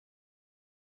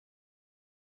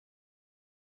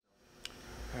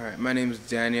my name is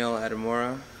Daniel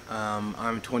Adamora.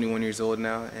 I'm 21 years old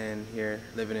now and here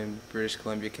living in British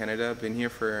Columbia, Canada. Been here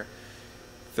for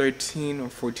 13 or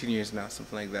 14 years now,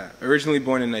 something like that. Originally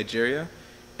born in Nigeria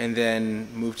and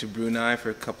then moved to Brunei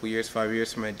for a couple years, 5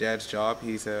 years for my dad's job.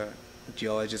 He's a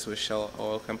geologist with Shell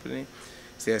Oil Company.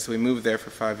 So we moved there for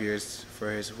 5 years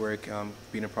for his work,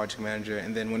 being a project manager.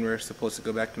 And then when we were supposed to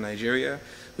go back to Nigeria,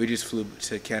 we just flew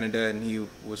to Canada, and he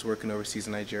was working overseas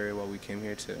in Nigeria while we came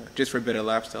here just for a better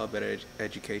lifestyle, better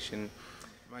education.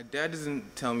 My dad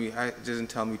doesn't tell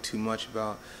me too much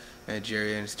about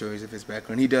Nigeria and stories of his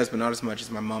background. He does, but not as much as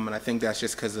my mom, and I think that's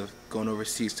just because of going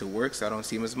overseas to work, so I don't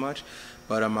see him as much.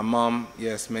 But my mom,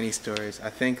 yes, many stories. I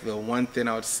think the one thing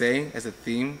I would say as a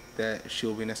theme that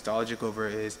she'll be nostalgic over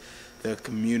is the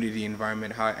community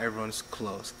environment, how everyone's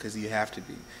close, because you have to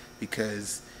be.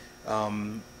 Because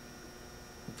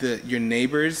your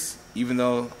neighbors, even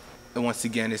though, once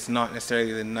again, it's not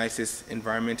necessarily the nicest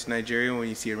environment in Nigeria when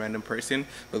you see a random person,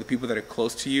 but the people that are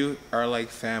close to you are like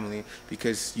family,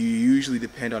 because you usually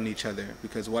depend on each other.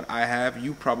 Because what I have,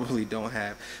 you probably don't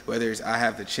have. Whether it's I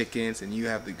have the chickens and you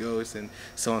have the goats and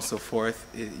so on and so forth,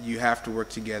 you have to work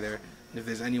together. If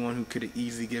there's anyone who could have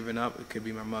easily given up, it could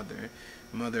be my mother.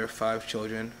 Mother of 5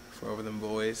 children, 4 of them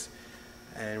boys.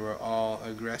 And we're all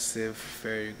aggressive,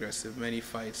 very aggressive, many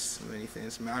fights, many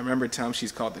things. I remember times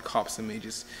she's called the cops on me.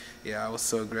 I was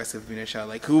so aggressive being a child.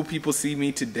 Like, who people see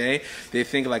me today, they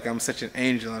think like I'm such an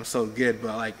angel, I'm so good,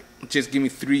 but like, just give me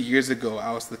 3 years ago,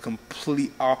 I was the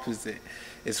complete opposite.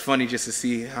 It's funny just to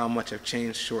see how much I've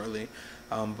changed shortly.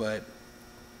 But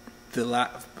the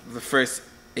first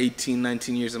 18,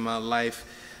 19 years of my life,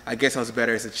 I guess I was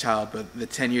better as a child, but the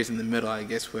 10 years in the middle, I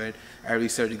guess, where I really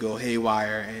started to go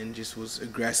haywire and just was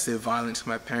aggressive, violent to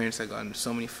my parents. I got into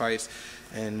so many fights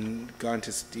and got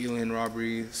into stealing,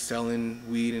 robbery, selling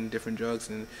weed and different drugs.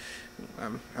 And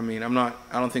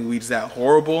I don't think weed's that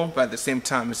horrible, but at the same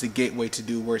time, it's a gateway to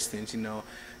do worse things, you know.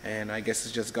 And I guess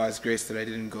it's just God's grace that I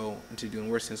didn't go into doing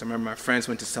worse things. I remember my friends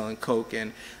went to selling coke,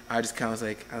 and I just kind of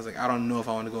was like, I don't know if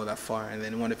I want to go that far. And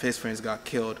then one of his friends got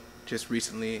killed just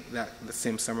recently, the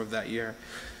same summer of that year.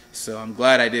 So I'm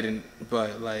glad I didn't,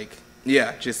 but like,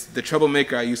 yeah, just the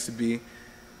troublemaker I used to be.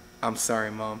 I'm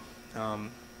sorry, Mom.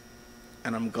 And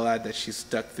I'm glad that she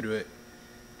stuck through it,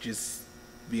 just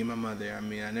being my mother. I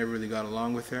mean, I never really got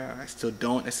along with her. I still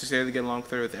don't necessarily get along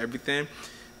with her with everything,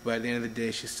 but at the end of the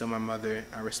day, she's still my mother.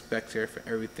 I respect her for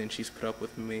everything she's put up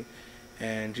with me,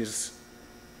 and just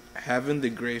having the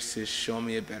grace to show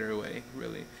me a better way,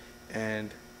 really.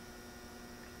 And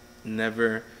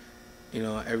never, you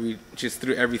know, just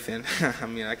through everything. I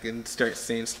mean, I can start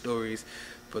saying stories,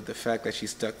 but the fact that she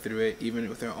stuck through it, even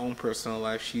with her own personal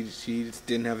life, she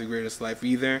didn't have the greatest life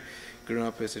either, growing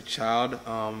up as a child,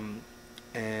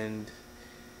 and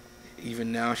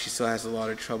even now she still has a lot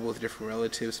of trouble with different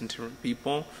relatives and different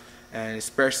people. And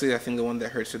especially, I think the one that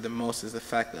hurts her the most is the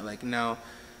fact that, like, now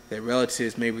their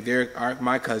relatives, maybe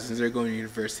my cousins, they're going to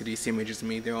university, same age as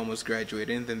me, they're almost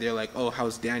graduating, then they're like, oh,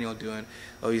 how's Daniel doing?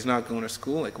 Oh, he's not going to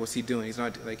school? Like, what's he doing? He's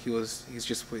not, like, you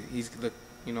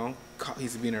know,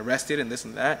 he's being arrested and this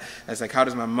and that. It's like, how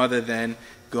does my mother then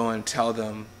go and tell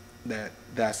them that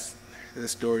that's the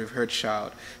story of her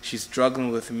child? She's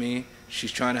struggling with me,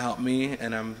 she's trying to help me,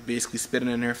 and I'm basically spitting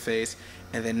in her face,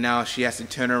 and then now she has to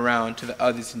turn around to the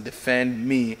others and defend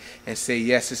me and say,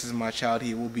 yes, this is my child,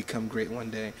 he will become great one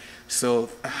day. So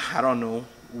I don't know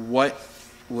what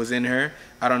was in her.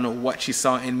 I don't know what she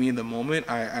saw in me in the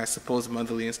moment. I suppose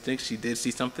motherly instinct, she did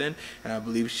see something, and I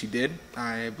believe she did.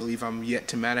 I believe I'm yet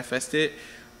to manifest it.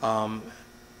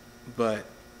 But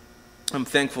I'm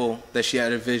thankful that she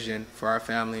had a vision for our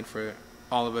family and for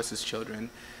all of us as children.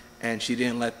 And she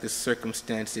didn't let the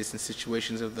circumstances and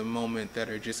situations of the moment that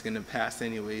are just going to pass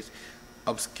anyways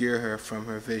obscure her from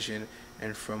her vision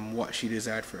and from what she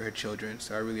desired for her children.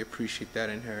 So I really appreciate that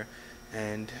in her.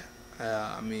 And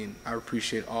I mean, I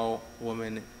appreciate all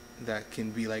women that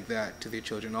can be like that to their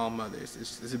children, all mothers.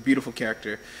 It's a beautiful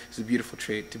character. It's a beautiful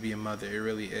trait to be a mother. It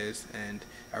really is. And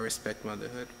I respect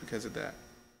motherhood because of that.